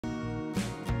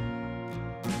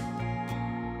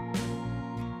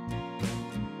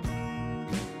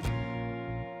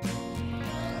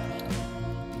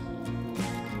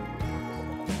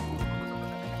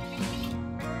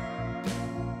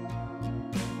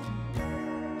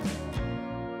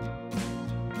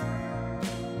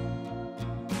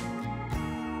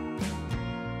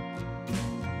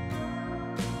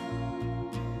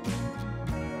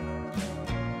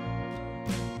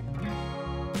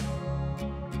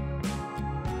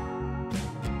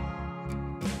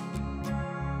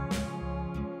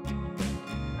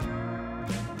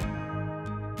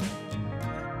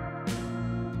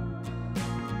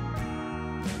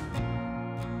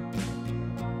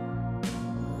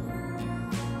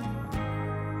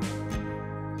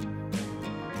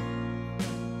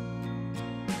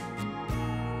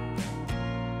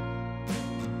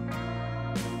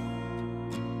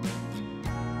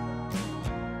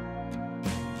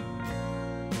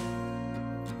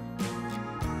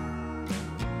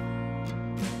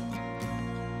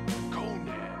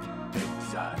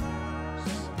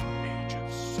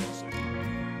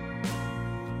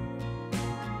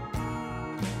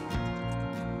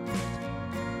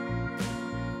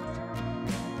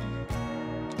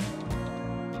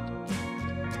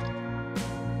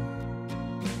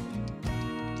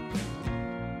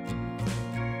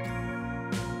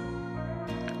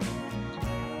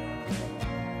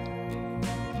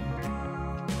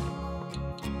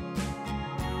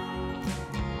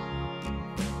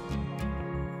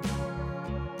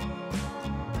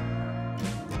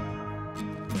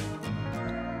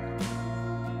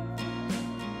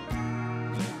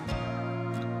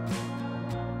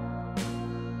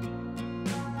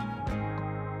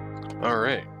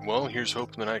Alright, well, here's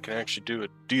hoping that I can actually do a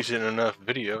decent enough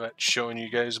video at showing you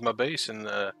guys my base and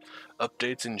the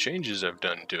updates and changes I've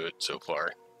done to it so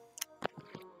far.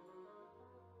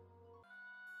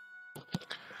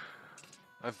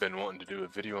 I've been wanting to do a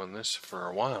video on this for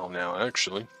a while now,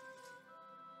 actually.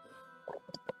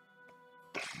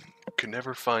 Could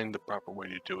never find the proper way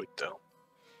to do it, though.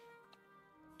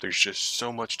 There's just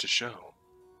so much to show.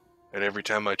 And every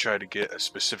time I try to get a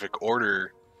specific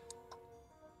order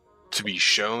to be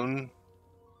shown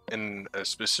in a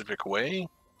specific way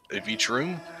of each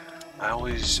room, I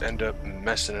always end up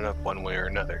messing it up one way or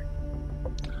another.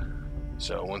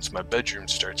 So once my bedroom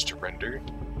starts to render,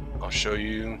 I'll show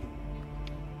you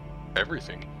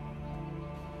everything.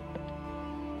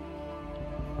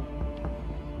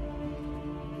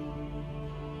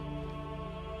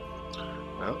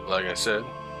 Well, like I said,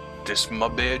 this is my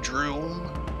bedroom.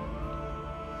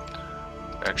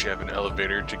 I actually have an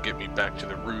elevator to get me back to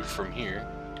the roof from here.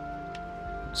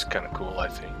 It's kind of cool, I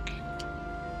think.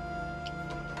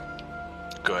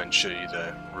 Go ahead and show you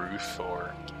the roof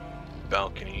or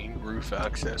balcony, roof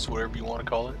access, whatever you want to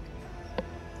call it.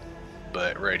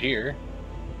 But right here,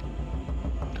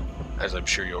 as I'm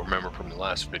sure you'll remember from the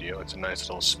last video, it's a nice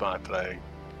little spot that I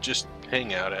just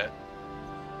hang out at.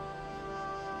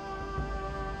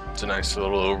 It's a nice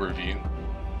little overview.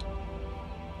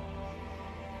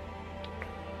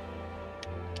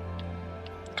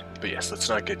 But yes, let's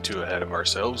not get too ahead of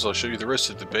ourselves. I'll show you the rest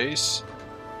of the base,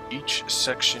 each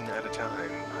section at a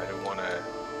time. I don't want to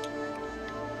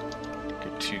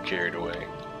get too carried away.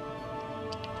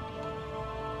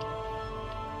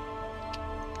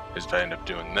 Because if I end up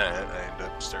doing that, I end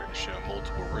up starting to show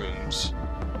multiple rooms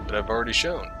that I've already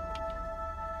shown.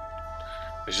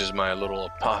 This is my little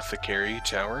apothecary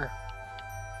tower.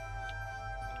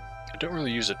 I don't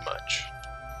really use it much.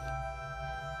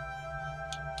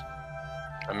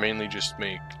 I mainly just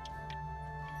make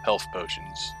health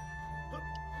potions.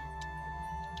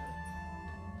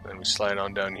 Then we slide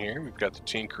on down here. We've got the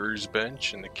Tinkerer's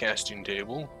bench and the casting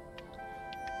table.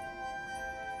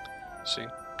 See,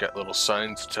 got little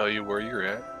signs to tell you where you're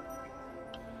at.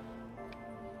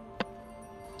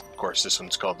 Of course, this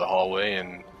one's called the hallway,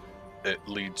 and it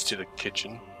leads to the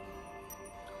kitchen.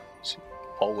 See,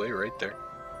 hallway right there.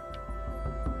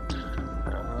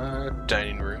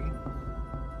 Dining room.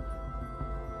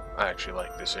 I actually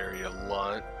like this area a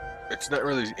lot. It's not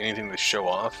really anything to show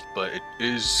off, but it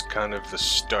is kind of the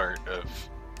start of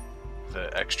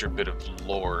the extra bit of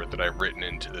lore that I've written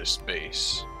into this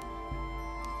base.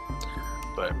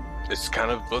 But it's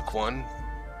kind of book one.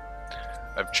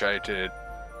 I've tried to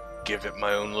give it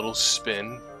my own little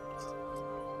spin.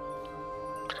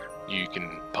 You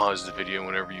can pause the video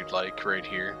whenever you'd like right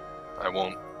here. I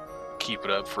won't keep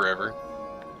it up forever.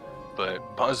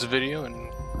 But pause the video and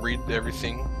read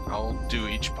everything. I'll do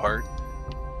each part.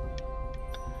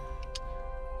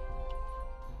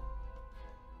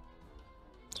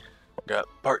 Got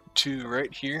part 2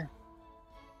 right here.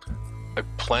 I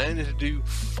planned to do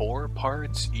 4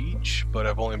 parts each, but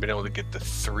I've only been able to get the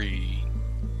 3.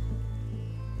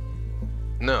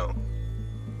 No,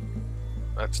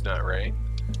 that's not right.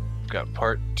 Got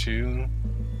part 2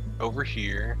 over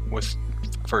here with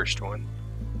the first one.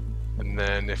 And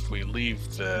then if we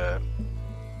leave the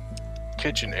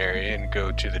kitchen area and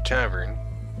go to the tavern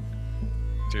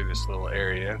through this little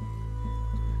area,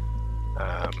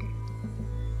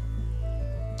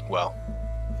 well,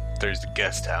 there's the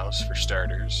guest house for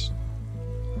starters,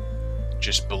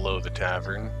 just below the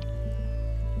tavern,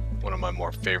 one of my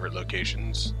more favorite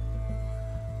locations.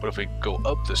 But if we go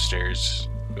up the stairs,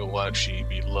 it will actually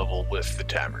be level with the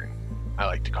tavern. I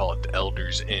like to call it the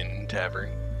Elder's Inn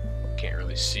Tavern. Can't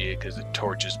really see it because the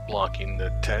torch is blocking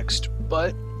the text,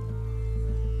 but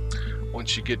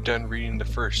once you get done reading the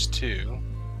first 2,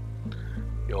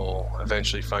 you'll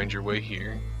eventually find your way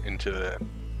here into the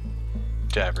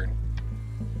tavern.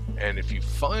 And if you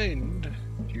find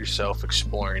yourself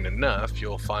exploring enough,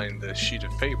 you'll find the sheet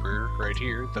of paper right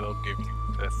here that'll give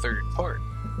you the 3rd part.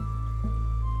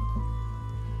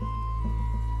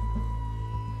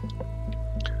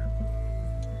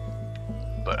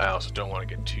 But I also don't want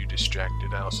to get too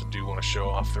distracted. I also do want to show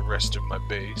off the rest of my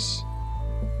base.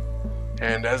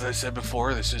 And as I said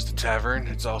before, this is the tavern.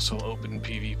 It's also open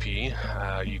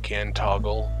PvP. You can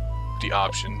toggle the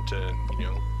option to,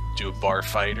 do a bar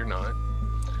fight or not.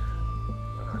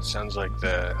 It sounds like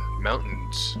the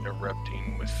mountains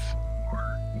erupting with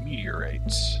more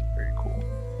meteorites. Very cool.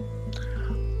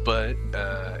 But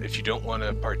if you don't want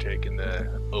to partake in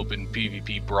the open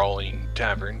PvP brawling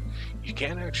tavern, you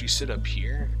can actually sit up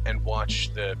here and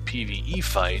watch the PvE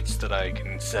fights that I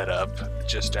can set up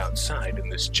just outside in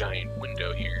this giant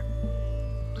window here.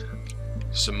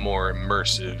 some more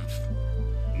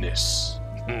immersiveness.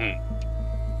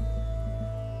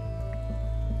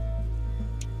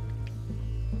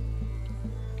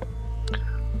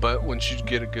 But once you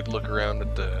get a good look around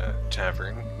at the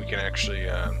tavern, we can actually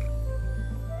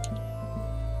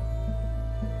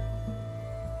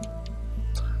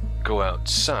go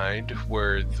outside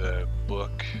where the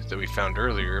book that we found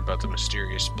earlier about the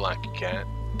mysterious black cat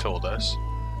told us.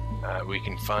 We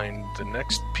can find the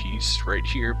next piece right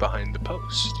here behind the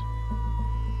post.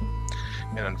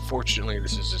 And unfortunately,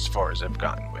 this is as far as I've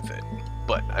gotten with it.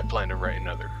 But I plan to write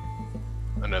another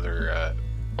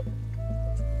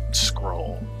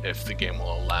scroll if the game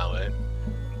will allow it.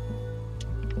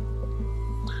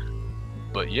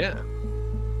 But yeah,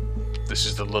 this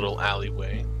is the little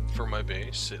alleyway for my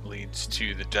base. It leads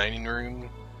to the dining room,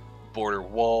 border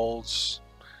walls.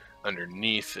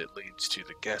 Underneath it leads to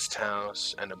the guest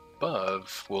house, and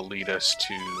above will lead us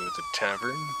to the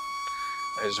tavern,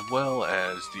 as well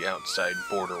as the outside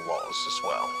border walls as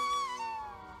well.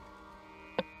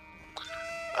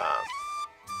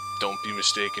 Don't be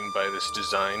mistaken by this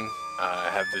design. I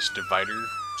have this divider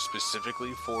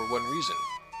specifically for one reason,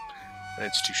 and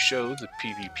it's to show the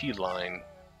PvP line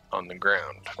on the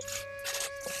ground.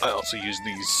 I also use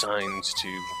these signs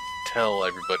to tell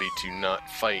everybody to not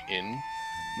fight in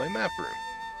my map room,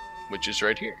 which is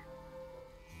right here.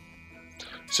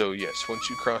 So yes, once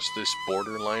you cross this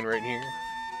border line right here,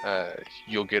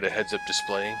 you'll get a heads-up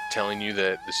display telling you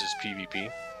that this is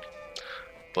PvP,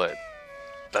 but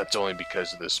that's only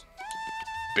because of this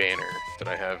banner that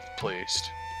I have placed.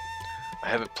 I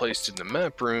have it placed in the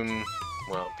map room,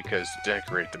 well, because to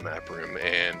decorate the map room,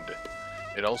 and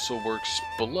it also works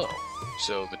below.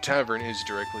 So the tavern is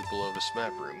directly below this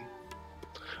map room,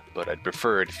 but I'd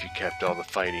prefer it if you kept all the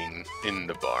fighting in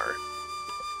the bar.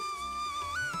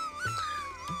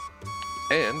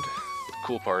 And the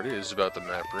cool part is about the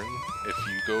map room, if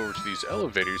you go over to these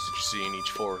elevators that you see in each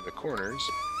floor of the corners,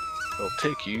 they'll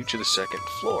take you to the second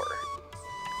floor.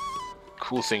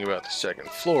 Cool thing about the second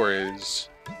floor is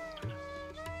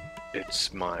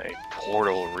it's my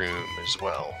portal room as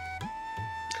well.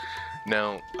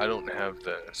 Now, I don't have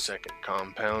the second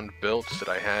compound built that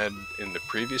I had in the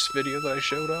previous video that I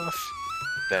showed off.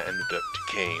 That ended up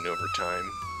decaying over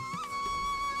time.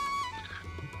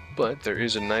 But there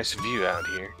is a nice view out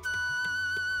here.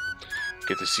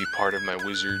 Get to see part of my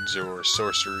wizard's or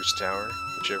sorcerer's tower,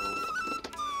 whichever one.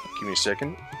 Give me a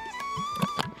second.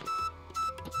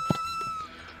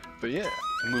 But yeah,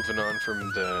 moving on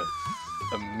from the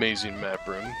amazing map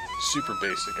room. Super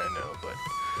basic, I know, but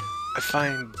I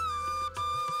find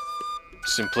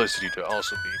simplicity to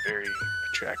also be very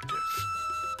attractive.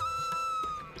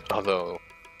 Although,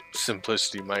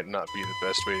 simplicity might not be the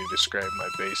best way to describe my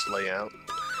base layout.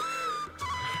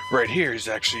 Right here is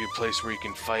actually a place where you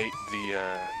can fight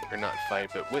or not fight,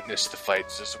 but witness the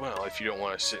fights as well, if you don't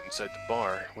want to sit inside the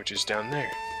bar, which is down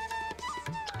there.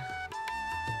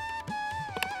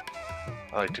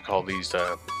 I like to call these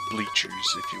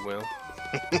bleachers, if you will.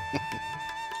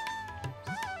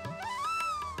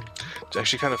 It's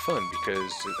actually kind of fun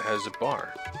because it has a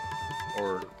bar,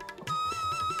 or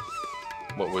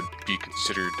what would be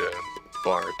considered a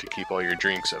bar to keep all your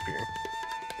drinks up here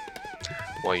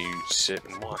while you sit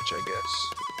and watch, I guess.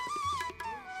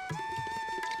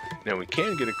 Now we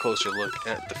can get a closer look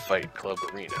at the Fight Club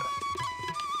arena.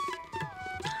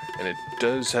 And it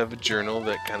does have a journal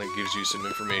that kind of gives you some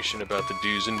information about the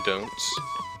do's and don'ts.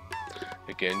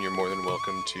 Again, you're more than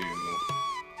welcome to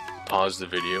pause the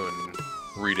video and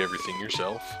read everything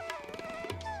yourself.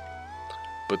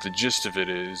 But the gist of it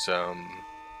is,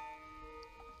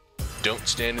 don't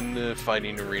stand in the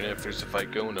fighting arena if there's a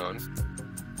fight going on.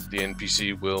 The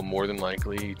NPC will more than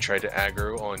likely try to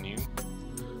aggro on you.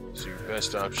 So your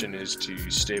best option is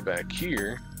to stay back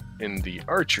here in the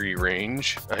archery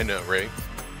range. I know, right?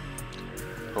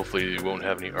 Hopefully you won't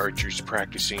have any archers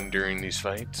practicing during these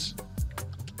fights.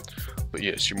 But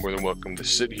yes, you're more than welcome to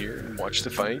sit here and watch the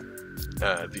fight.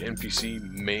 The NPC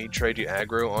may try to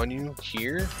aggro on you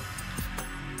here,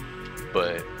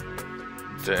 but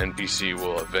the NPC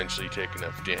will eventually take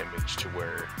enough damage to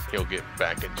where he'll get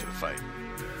back into the fight.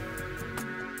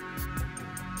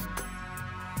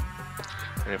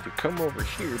 And if we come over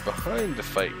here behind the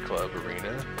Fight Club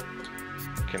arena,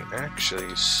 we can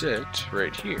actually sit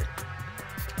right here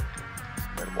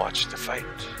and watch the fight.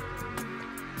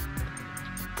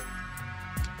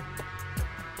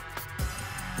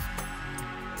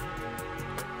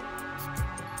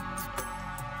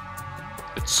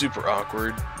 It's super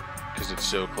awkward because it's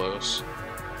so close,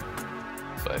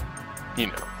 but you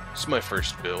know, it's my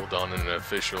first build on an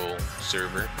official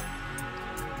server.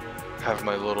 Have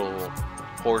my little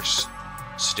horse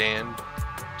stand,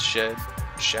 shed,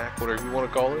 shack, whatever you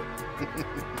want to call it.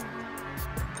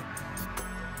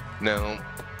 Now,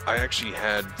 I actually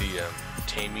had the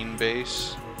taming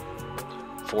base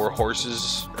for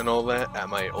horses and all that at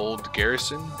my old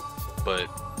garrison, but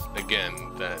again,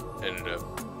 that ended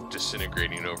up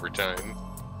disintegrating over time.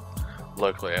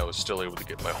 Luckily, I was still able to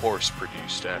get my horse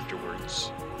produced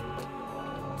afterwards,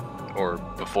 or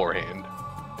beforehand.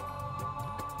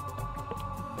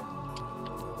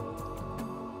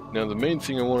 Now, the main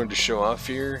thing I wanted to show off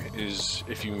here is,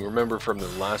 if you remember from the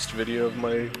last video of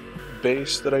my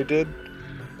base that I did,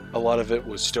 a lot of it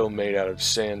was still made out of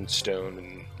sandstone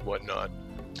and whatnot.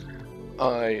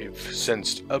 I've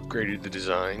since upgraded the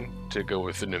design to go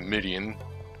with the Nemedian.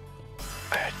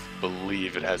 I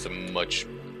believe it has a much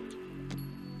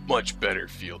better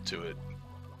feel to it.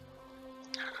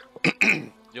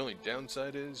 The only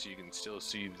downside is you can still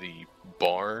see the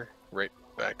bar right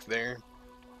back there.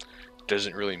 It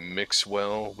doesn't really mix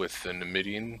well with the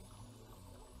Nemedian,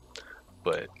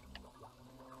 but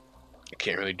I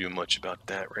can't really do much about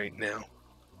that right now.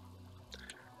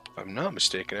 If I'm not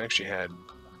mistaken, I actually had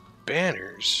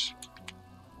banners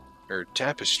or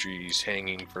tapestries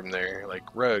hanging from there, like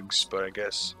rugs, but I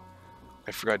guess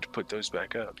I forgot to put those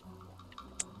back up.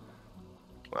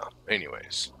 Well,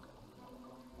 anyways,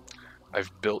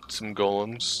 I've built some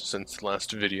golems since the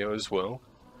last video as well.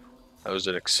 That was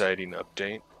an exciting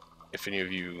update, if any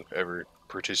of you ever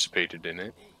participated in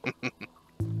it.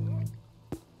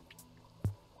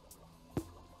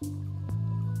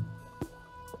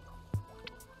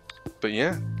 But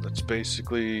yeah, that's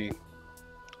basically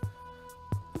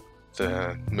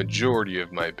the majority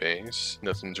of my base.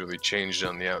 Nothing's really changed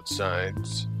on the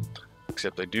outsides,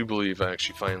 except I do believe I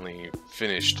actually finally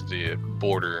finished the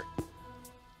border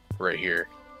right here.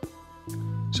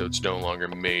 So it's no longer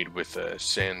made with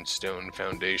sandstone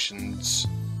foundations.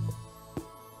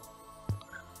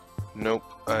 Nope,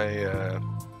 I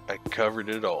covered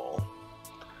it all.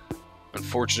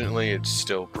 Unfortunately, it's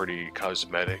still pretty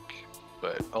cosmetic,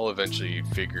 but I'll eventually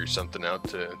figure something out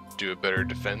to do a better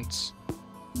defense.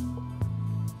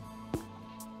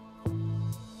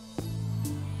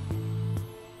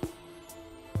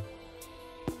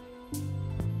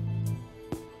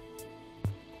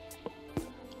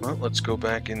 Well, let's go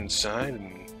back inside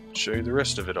and show you the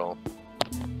rest of it all.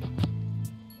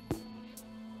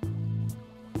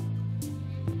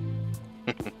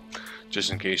 Just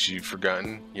in case you've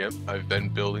forgotten, yep, I've been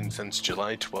building since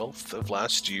July 12th of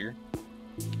last year.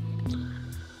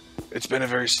 It's been a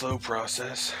very slow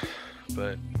process,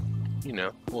 but, you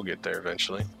know, we'll get there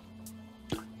eventually.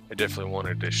 I definitely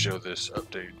wanted to show this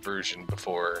updated version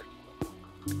before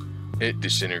it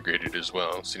disintegrated as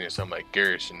well, seeing as how my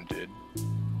garrison did.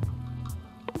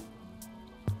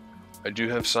 I do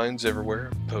have signs everywhere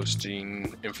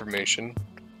posting information.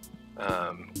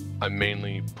 I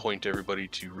mainly point everybody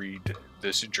to read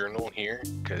this journal here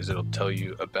because it'll tell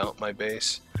you about my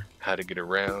base, how to get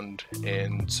around,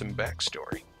 and some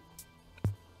backstory.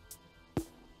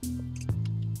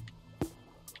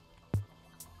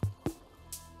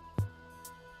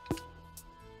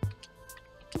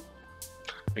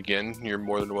 Again, you're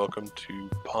more than welcome to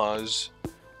pause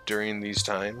during these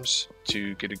times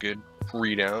to get a good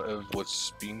readout of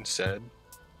what's being said.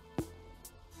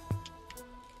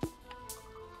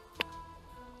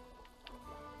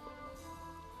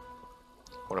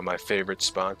 One of my favorite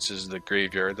spots is the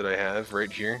graveyard that I have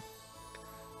right here.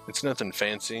 It's nothing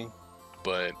fancy,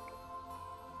 but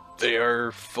they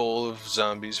are full of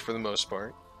zombies for the most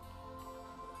part.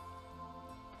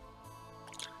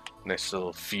 Nice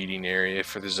little feeding area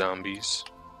for the zombies.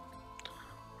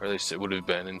 Or at least it would have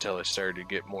been until I started to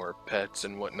get more pets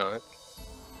and whatnot.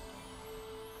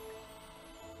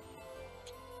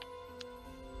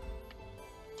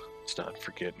 Let's not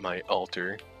forget my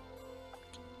altar.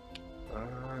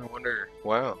 I wonder,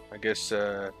 wow, I guess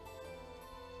I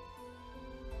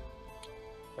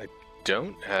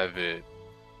don't have it.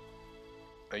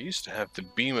 I used to have the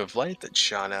beam of light that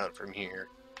shot out from here.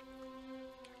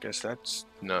 Guess that's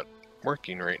not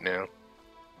working right now.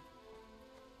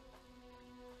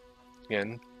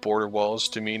 Again, border walls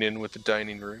to meet in with the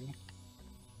dining room.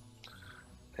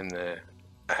 And the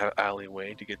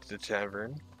alleyway to get to the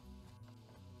tavern.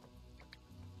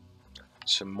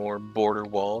 Some more border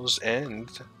walls and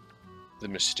the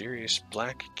mysterious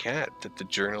black cat that the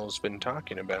journal has been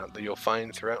talking about that you'll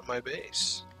find throughout my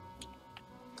base.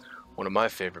 One of my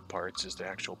favorite parts is the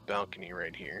actual balcony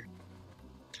right here.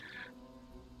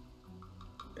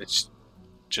 It's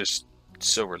just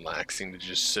so relaxing to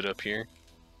just sit up here.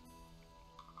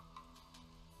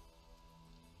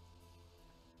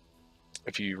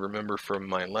 If you remember from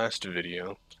my last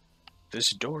video,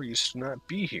 this door used to not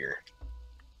be here.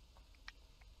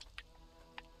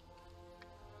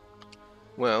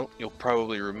 Well, you'll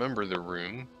probably remember the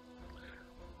room,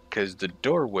 because the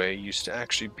doorway used to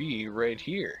actually be right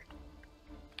here.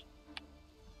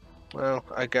 Well,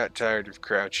 I got tired of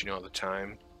crouching all the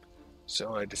time,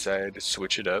 so I decided to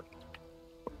switch it up.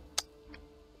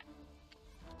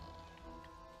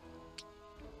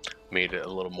 Made it a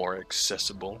little more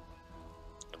accessible.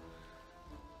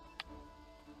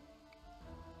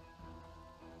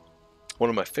 One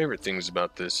of my favorite things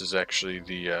about this is actually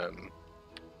the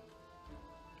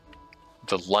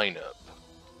lineup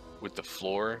with the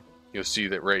floor. You'll see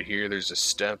that right here there's a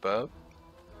step up,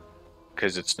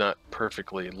 because it's not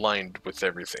perfectly lined with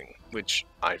everything, which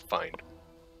I find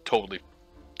totally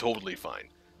fine.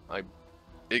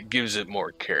 It gives it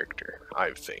more character,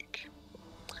 I think.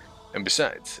 And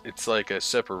besides, it's like a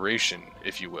separation,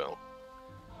 if you will.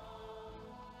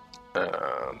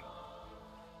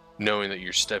 Knowing that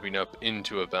you're stepping up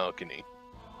into a balcony.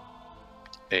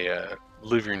 A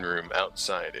living room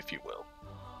outside, if you will.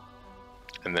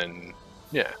 And then,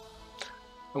 yeah,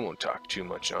 I won't talk too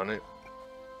much on it.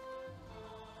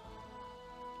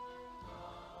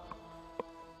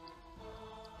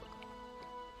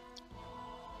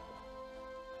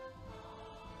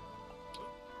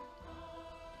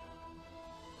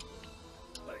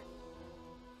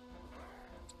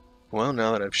 Well,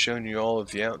 now that I've shown you all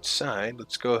of the outside,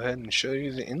 let's go ahead and show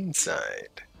you the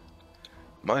inside.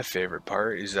 My favorite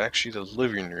part is actually the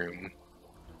living room,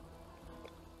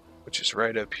 which is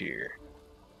right up here.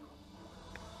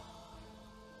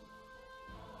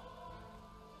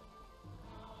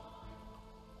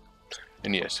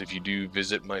 And yes, if you do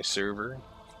visit my server,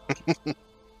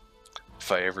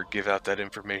 if I ever give out that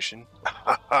information,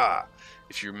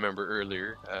 if you remember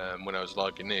earlier, when I was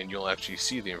logging in, you'll actually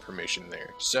see the information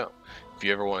there. So, if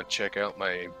you ever want to check out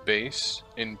my base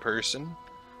in person,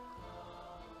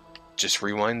 just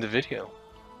rewind the video.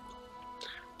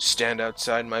 Stand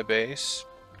outside my base,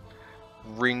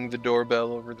 ring the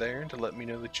doorbell over there to let me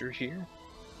know that you're here.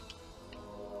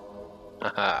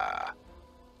 Haha.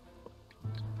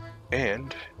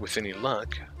 And, with any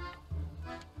luck,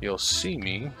 you'll see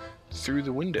me through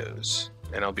the windows,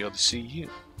 and I'll be able to see you.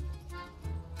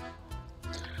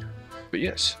 But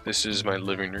yes, this is my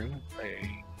living room.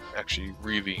 I actually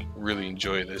really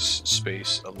enjoy this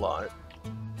space a lot.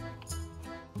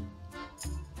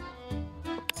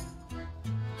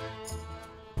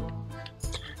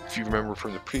 If you remember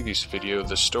from the previous video,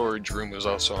 the storage room was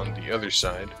also on the other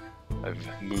side.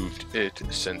 I've moved it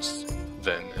since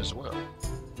then as well.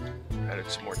 Added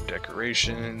some more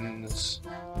decorations.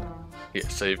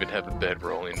 Yes, I even have a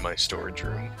bedroll in my storage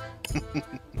room.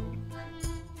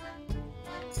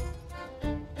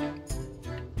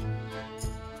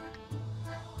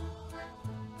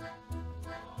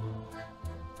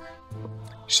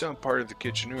 You saw part of the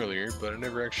kitchen earlier, but I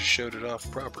never actually showed it off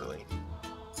properly.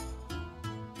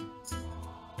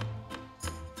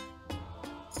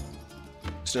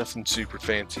 It's nothing super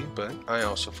fancy, but I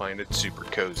also find it super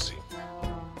cozy.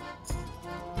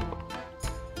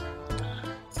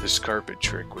 This carpet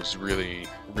trick was really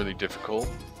difficult.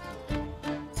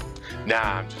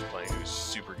 Nah, I'm just playing. It was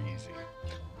super easy.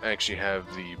 I actually have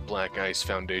the black ice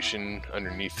foundation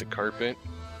underneath the carpet.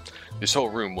 This whole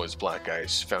room was black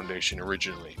ice foundation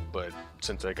originally, but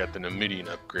since I got the Nemedian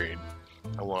upgrade,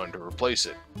 I wanted to replace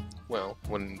it. Well,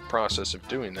 when in the process of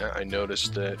doing that, I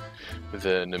noticed that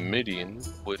the Nemedian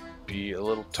would be a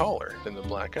little taller than the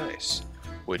black ice,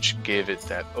 which gave it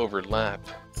that overlap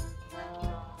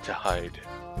to hide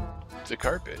the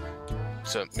carpet.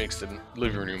 So it makes the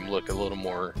living room look a little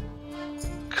more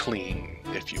clean,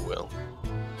 if you will.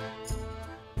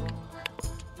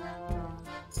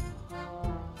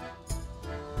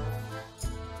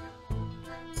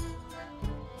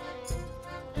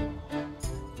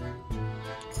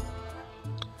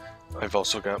 I've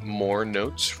also got more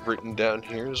notes written down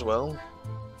here as well,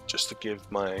 just to give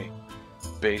my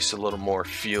base a little more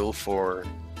feel for,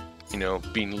 you know,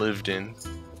 being lived in.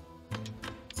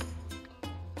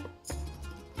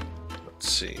 Let's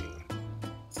see.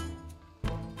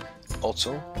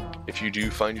 Also, if you do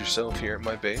find yourself here at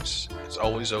my base, it's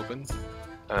always open.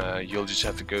 You'll just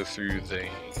have to go through the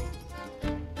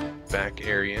back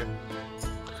area,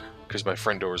 because my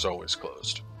front door is always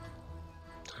closed.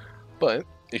 But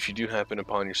if you do happen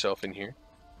upon yourself in here,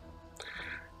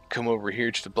 come over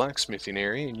here to the blacksmithing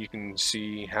area and you can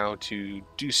see how to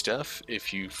do stuff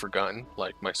if you've forgotten,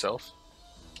 like myself.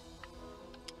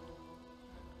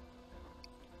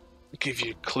 Give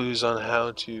you clues on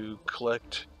how to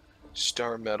collect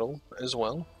star metal as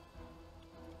well.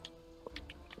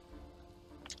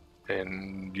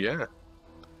 And yeah,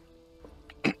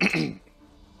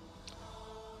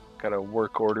 Got a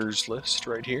work orders list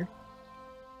right here,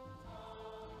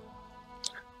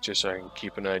 just so I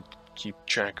can keep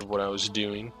track of what I was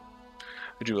doing.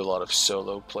 I do a lot of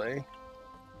solo play.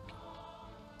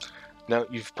 Now,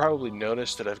 you've probably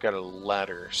noticed that I've got a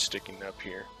ladder sticking up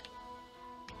here.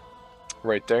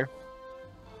 Right there.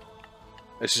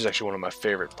 This is actually one of my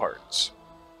favorite parts.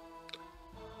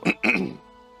 Pardon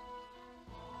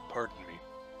me.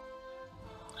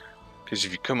 Because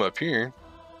if you come up here,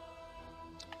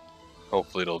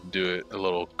 hopefully it'll do it a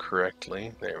little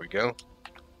correctly. There we go.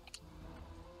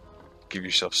 Give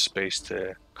yourself space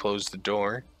to close the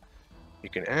door. You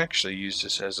can actually use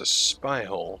this as a spy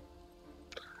hole,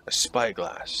 a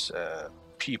spyglass, a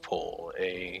peephole,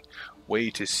 a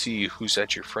way to see who's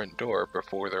at your front door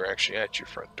before they're actually at your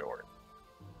front door.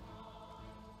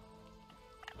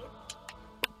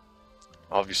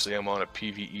 Obviously, I'm on a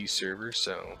PvE server,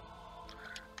 so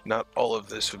not all of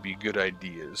this would be good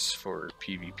ideas for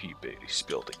PvP base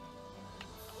building.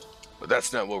 But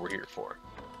that's not what we're here for.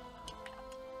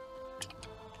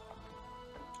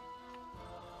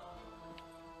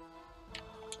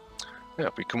 Now,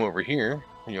 if we come over here,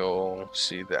 you'll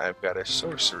see that I've got a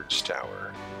Sorcerer's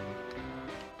Tower.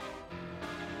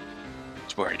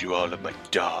 It's where I do all of my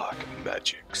dark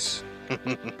magics.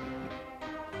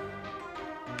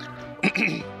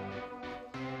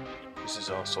 This is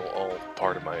also all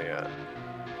part of my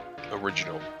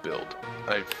original build.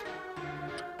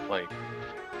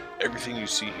 Everything you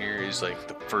see here is like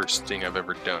the first thing I've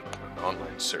ever done on an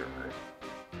online server.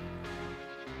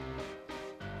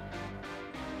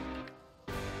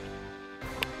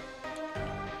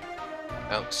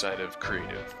 Outside of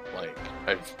creative,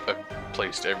 I've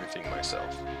placed everything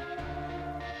myself.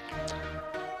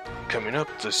 Coming up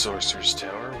the Sorcerer's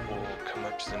Tower, we'll come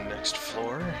up to the next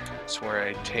floor. It's where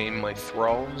I tame my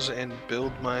thralls and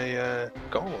build my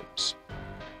golems.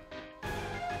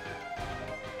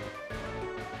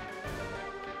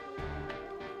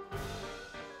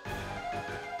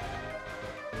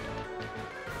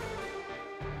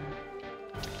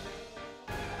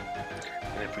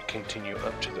 And if we continue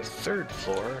up to the third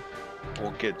floor,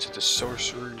 we'll get to the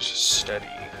Sorcerer's Study.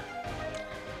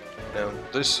 Now,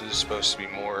 this is supposed to be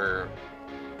more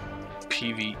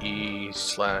PvE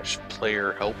 /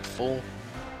 player helpful,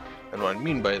 and what I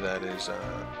mean by that is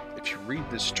if you read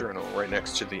this journal right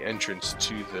next to the entrance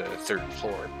to the third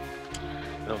floor,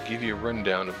 it'll give you a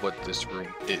rundown of what this room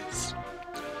is.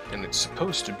 And it's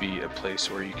supposed to be a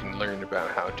place where you can learn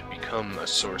about how to become a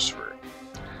sorcerer.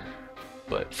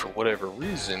 But for whatever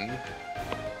reason,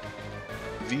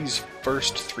 these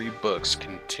first 3 books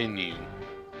continue,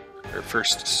 or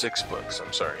first 6 books,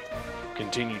 I'm sorry,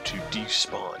 continue to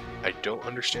despawn. I don't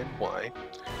understand why.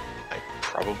 I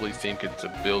probably think it's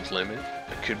a build limit.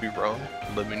 I could be wrong.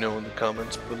 Let me know in the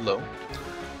comments below.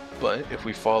 But if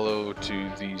we follow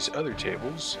to these other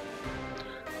tables,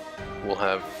 we'll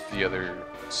have the other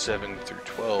 7 through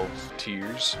 12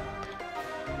 tiers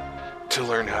to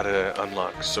learn how to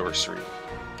unlock sorcery.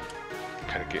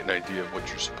 Kind of get an idea of what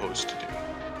you're supposed to do.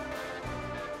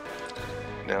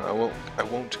 Now, I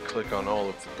won't click on all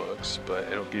of the books,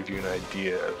 but it'll give you an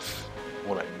idea of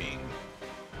what I mean.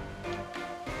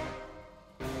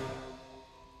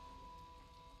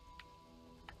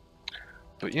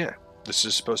 But yeah, this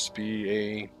is supposed to be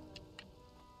a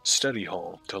study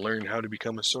hall to learn how to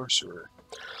become a sorcerer.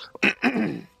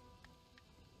 And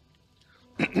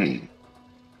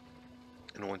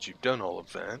once you've done all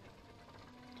of that,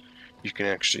 you can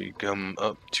actually come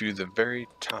up to the very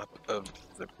top of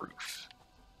the roof.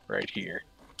 Right here.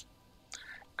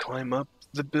 Climb up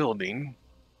the building,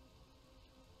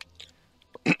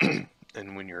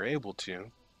 and when you're able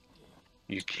to,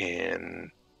 you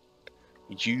can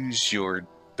use your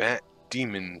bat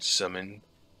demon summon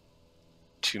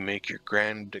to make your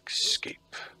grand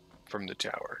escape from the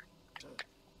tower.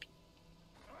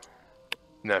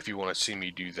 Now, if you want to see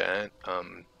me do that,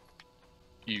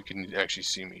 you can actually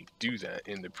see me do that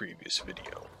in the previous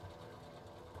video.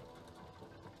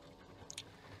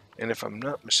 And if I'm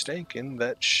not mistaken,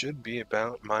 that should be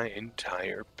about my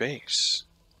entire base.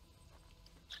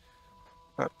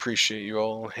 I appreciate you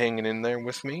all hanging in there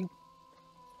with me.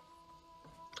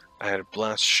 I had a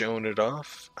blast showing it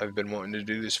off. I've been wanting to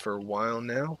do this for a while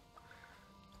now.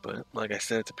 But like I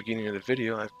said at the beginning of the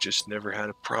video, I've just never had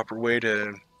a proper way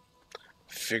to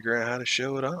figure out how to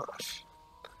show it off.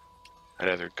 I'd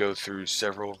either go through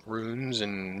several runes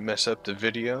and mess up the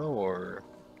video, or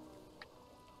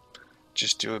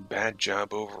just do a bad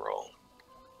job overall.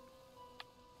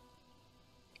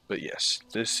 But yes,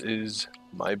 this is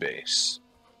my base.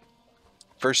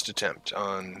 First attempt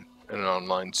on an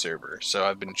online server, so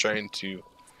I've been trying to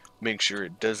make sure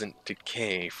it doesn't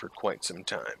decay for quite some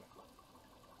time.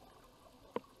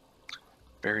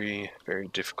 Very, very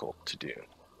difficult to do.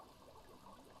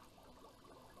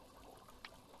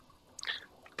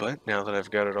 But now that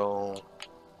I've got it all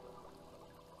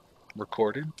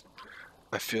recorded,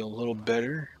 I feel a little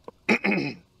better.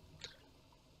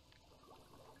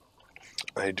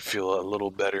 I'd feel a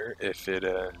little better if it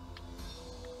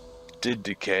did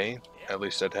decay. At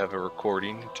least I'd have a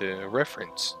recording to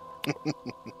reference.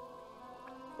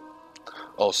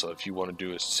 Also, if you want to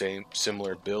do a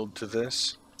similar build to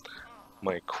this,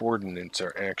 my coordinates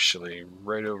are actually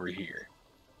right over here.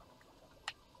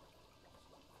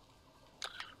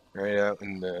 Right out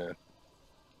in the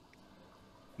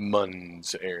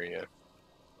Muns area.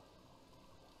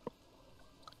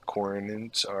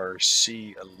 Coordinates are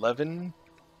C11,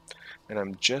 and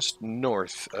I'm just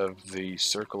north of the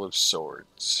Circle of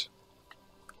Swords,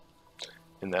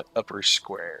 in that upper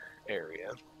square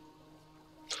area.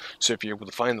 So if you're able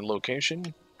to find the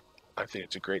location, I think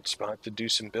it's a great spot to do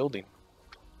some building.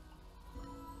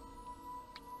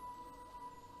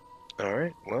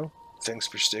 Alright, well, thanks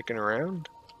for sticking around.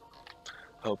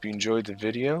 Hope you enjoyed the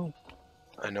video.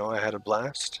 I know I had a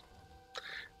blast.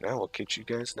 And I will catch you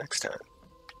guys next time.